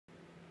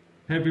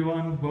Hey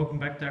everyone, welcome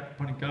back to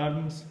Aquaponic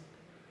Gardens.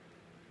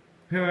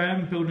 Here I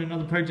am building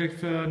another project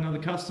for another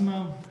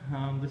customer.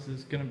 This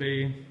is going to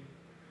be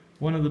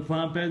one of the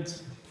plant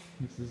beds.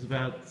 This is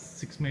about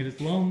 6 meters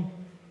long.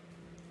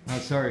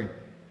 6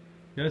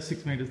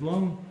 meters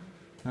long.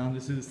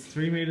 This is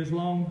 3 meters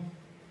long.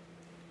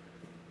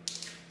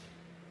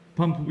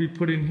 Pump will be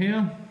put in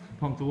here,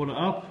 pump the water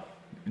up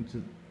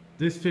into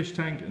this fish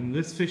tank and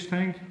this fish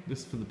tank.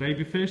 This is for the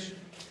baby fish.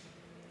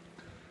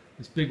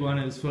 This big one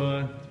is for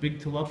the big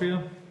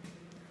tilapia.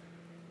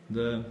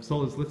 The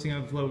solids lifting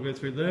overflow will go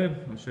through there.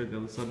 I'll show you the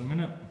other side in a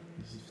minute.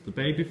 This is for the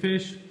baby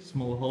fish.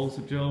 Smaller holes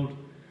are drilled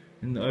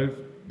in the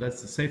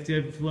that's the safety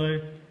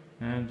overflow,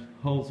 and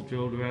holes are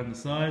drilled around the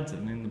sides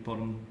and in the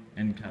bottom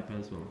end cap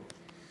as well.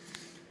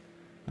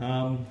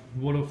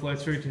 Water will flow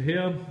through to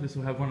here. This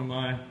will have one of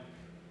my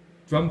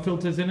drum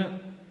filters in it.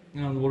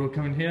 The water will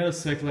come in here,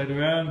 circulate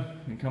around,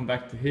 and come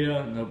back to here,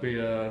 and there'll be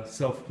a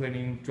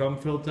self-cleaning drum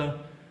filter.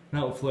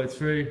 That will flow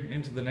through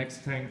into the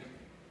next tank,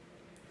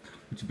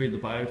 which will be the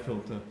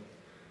biofilter.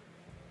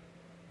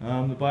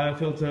 The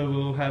biofilter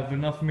will have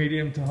enough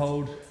medium to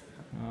hold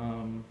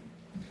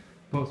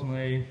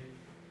approximately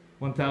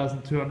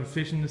 1,200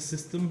 fish in the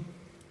system.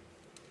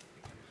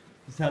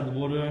 This is how the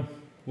water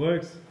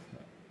works.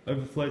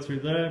 Overflow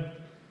through there.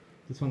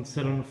 This one's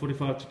set on a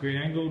 45-degree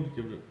angle.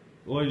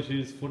 Always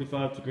use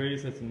 45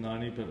 degrees, that's a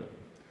 90, but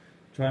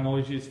try and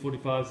always use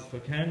 45s if I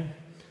can.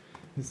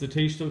 This is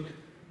the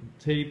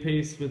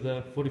T-piece with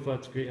a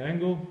 45-degree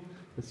angle.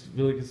 This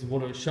really gives the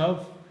water a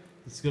shove.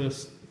 It's got a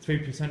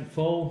 3%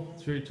 fall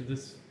through to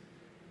this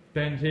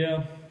bend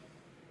here.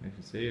 You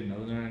can see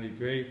another 90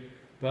 degree,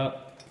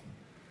 but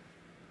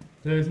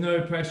there is no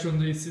pressure on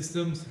these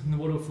systems, and the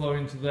water will flow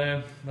into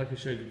there, like I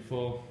showed you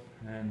before.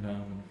 And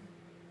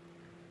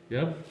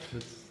yeah,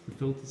 that's the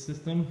filter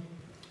system.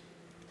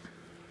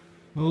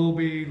 We'll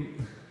be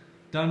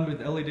done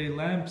with LED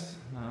lamps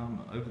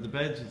over the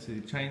beds. You see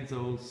the chains are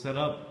all set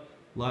up.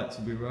 Lights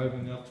will be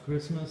roving up to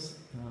Christmas.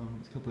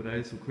 It's a couple of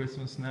days till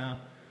Christmas now.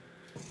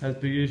 As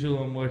per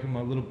usual, I'm working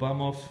my little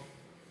bum off.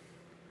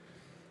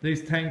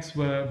 These tanks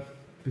were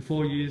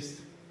before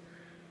used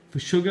for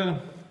sugar.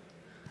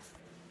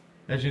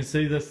 As you can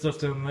see, that stuff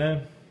down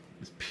there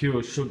is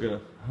pure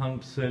sugar,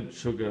 100%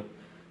 sugar.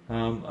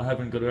 I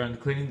haven't got around to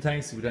cleaning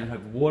tanks, so we don't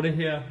have water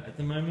here at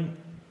the moment.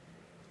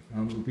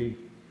 We'll be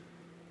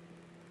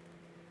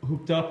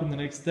hooked up in the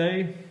next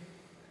day.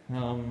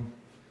 Come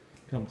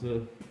to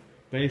the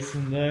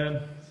basin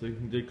there, so you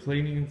can do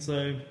cleaning and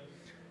so,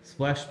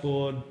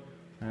 splashboard,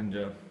 and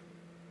yeah.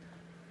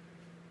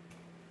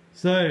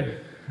 So,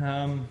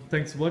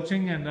 thanks for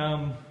watching, and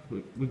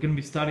we're going to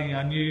be starting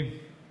our new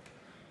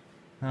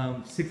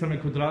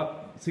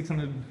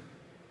 600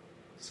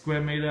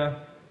 square meter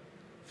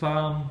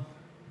farm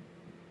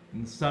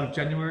in the start of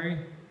January.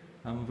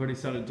 We've already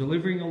started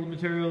delivering all the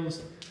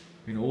materials,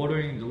 been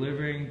ordering,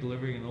 delivering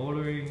and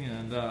ordering,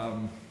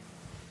 and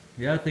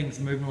yeah, things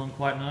are moving along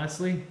quite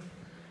nicely.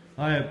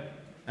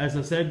 As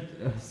I said,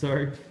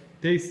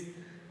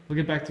 we'll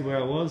get back to where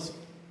I was.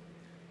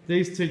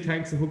 These two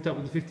tanks are hooked up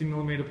with a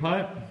 50mm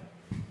pipe.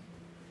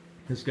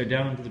 Just go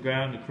down into the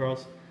ground,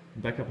 across,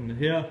 and back up into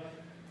here.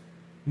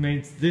 It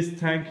means this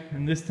tank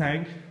and this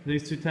tank,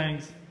 these two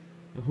tanks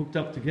are hooked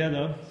up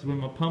together, so when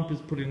my pump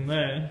is put in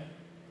there,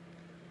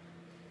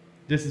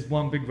 this is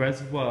one big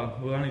reservoir.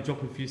 We'll only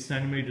drop a few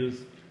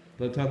centimeters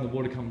by the time the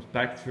water comes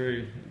back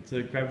through. It's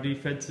a gravity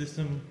fed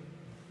system.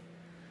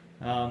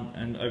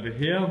 And over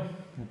here,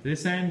 at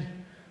this end,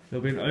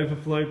 there'll be an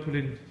overflow put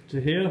into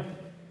here.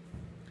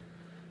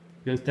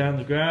 Goes down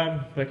the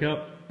ground, back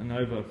up and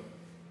over.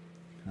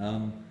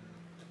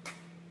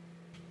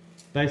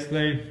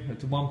 Basically,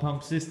 it's a one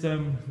pump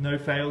system, no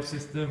fail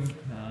system.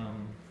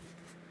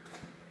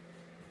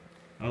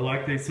 I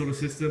like these sort of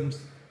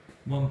systems.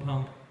 One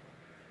pump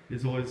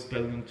is always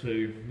better than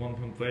two. One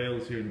pump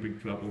fails, you're in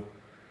big trouble.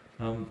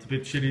 It's a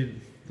bit shitty,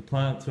 the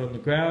plants are on the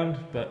ground,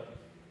 but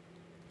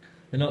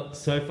they're not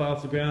so far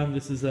off the ground.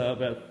 This is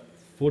about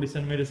 40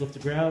 centimeters off the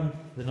ground.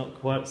 They're not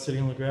quite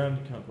sitting on the ground,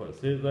 you can't quite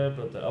see it there,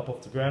 but they're up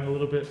off the ground a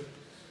little bit.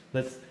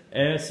 Let's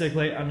air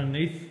circulate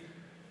underneath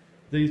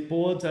these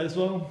boards as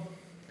well.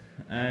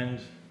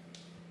 And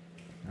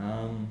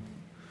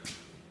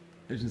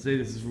as you can see,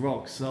 this is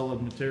rock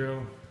solid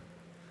material.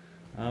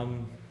 Got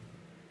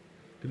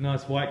a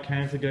nice white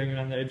canter going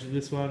around the edge of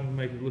this one,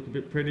 make it look a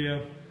bit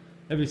prettier.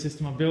 Every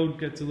system I build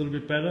gets a little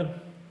bit better.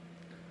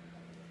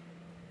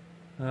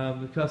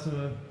 The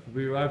customer will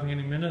be arriving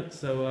any minute,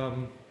 so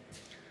I'm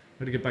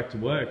going to get back to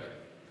work.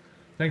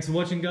 Thanks for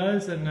watching,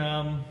 guys,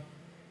 and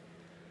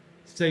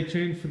stay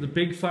tuned for the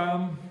big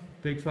farm.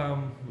 Big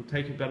farm will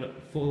take about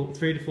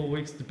 3 to 4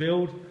 weeks to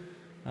build.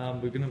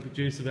 We're going to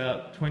produce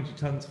about 20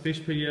 tons of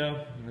fish per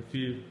year and a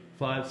few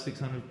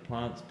 500-600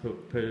 plants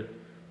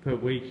per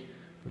week,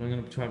 but I'm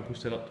going to try and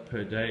push that up to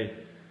per day.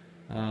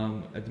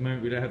 At the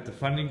moment we don't have the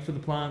funding for the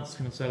plants. It's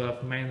going to start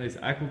off mainly as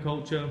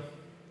aquaculture,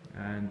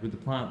 and with the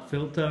plant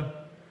filter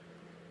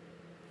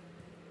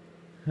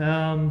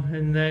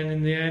And then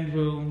in the end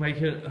we'll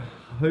make it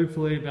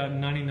hopefully about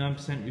 99%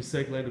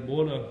 recirculated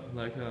water.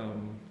 Like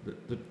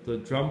the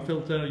drum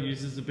filter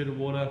uses a bit of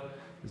water.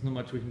 There's not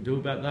much we can do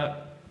about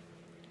that.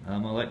 I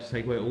like to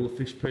take away all the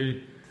fish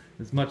poo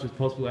as much as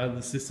possible out of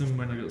the system.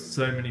 When I've got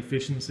so many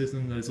fish in the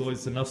system, there's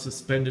always enough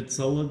suspended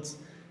solids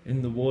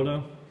in the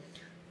water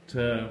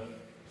to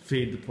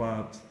feed the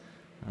plants.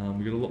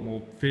 We've got a lot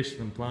more fish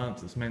than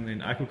plants. It's mainly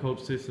an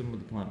aquaculture system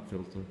with a plant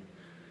filter.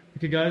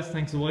 Okay guys,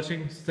 thanks for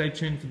watching. Stay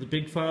tuned for the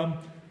big farm,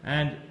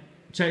 and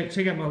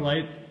check out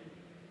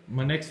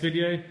my next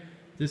video.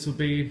 This will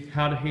be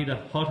how to heat a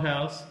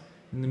hothouse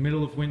in the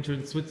middle of winter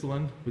in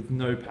Switzerland with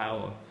no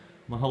power.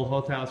 My whole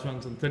hothouse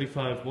runs on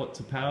 35 watts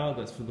of power,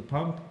 that's for the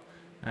pump,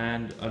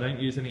 and I don't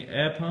use any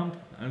air pump,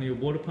 only a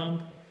water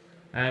pump,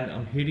 and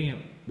I'm heating it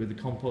with a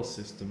compost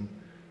system.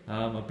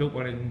 I built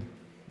one in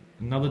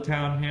another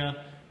town here,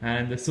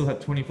 and they still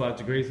had 25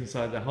 degrees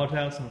inside their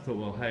hothouse, and I thought,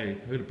 well hey,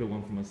 I'm going to build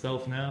one for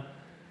myself now.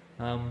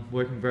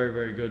 Working very,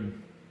 very good.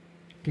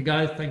 Okay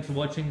guys, thanks for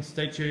watching.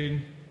 Stay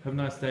tuned. Have a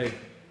nice day.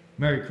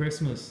 Merry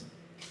Christmas.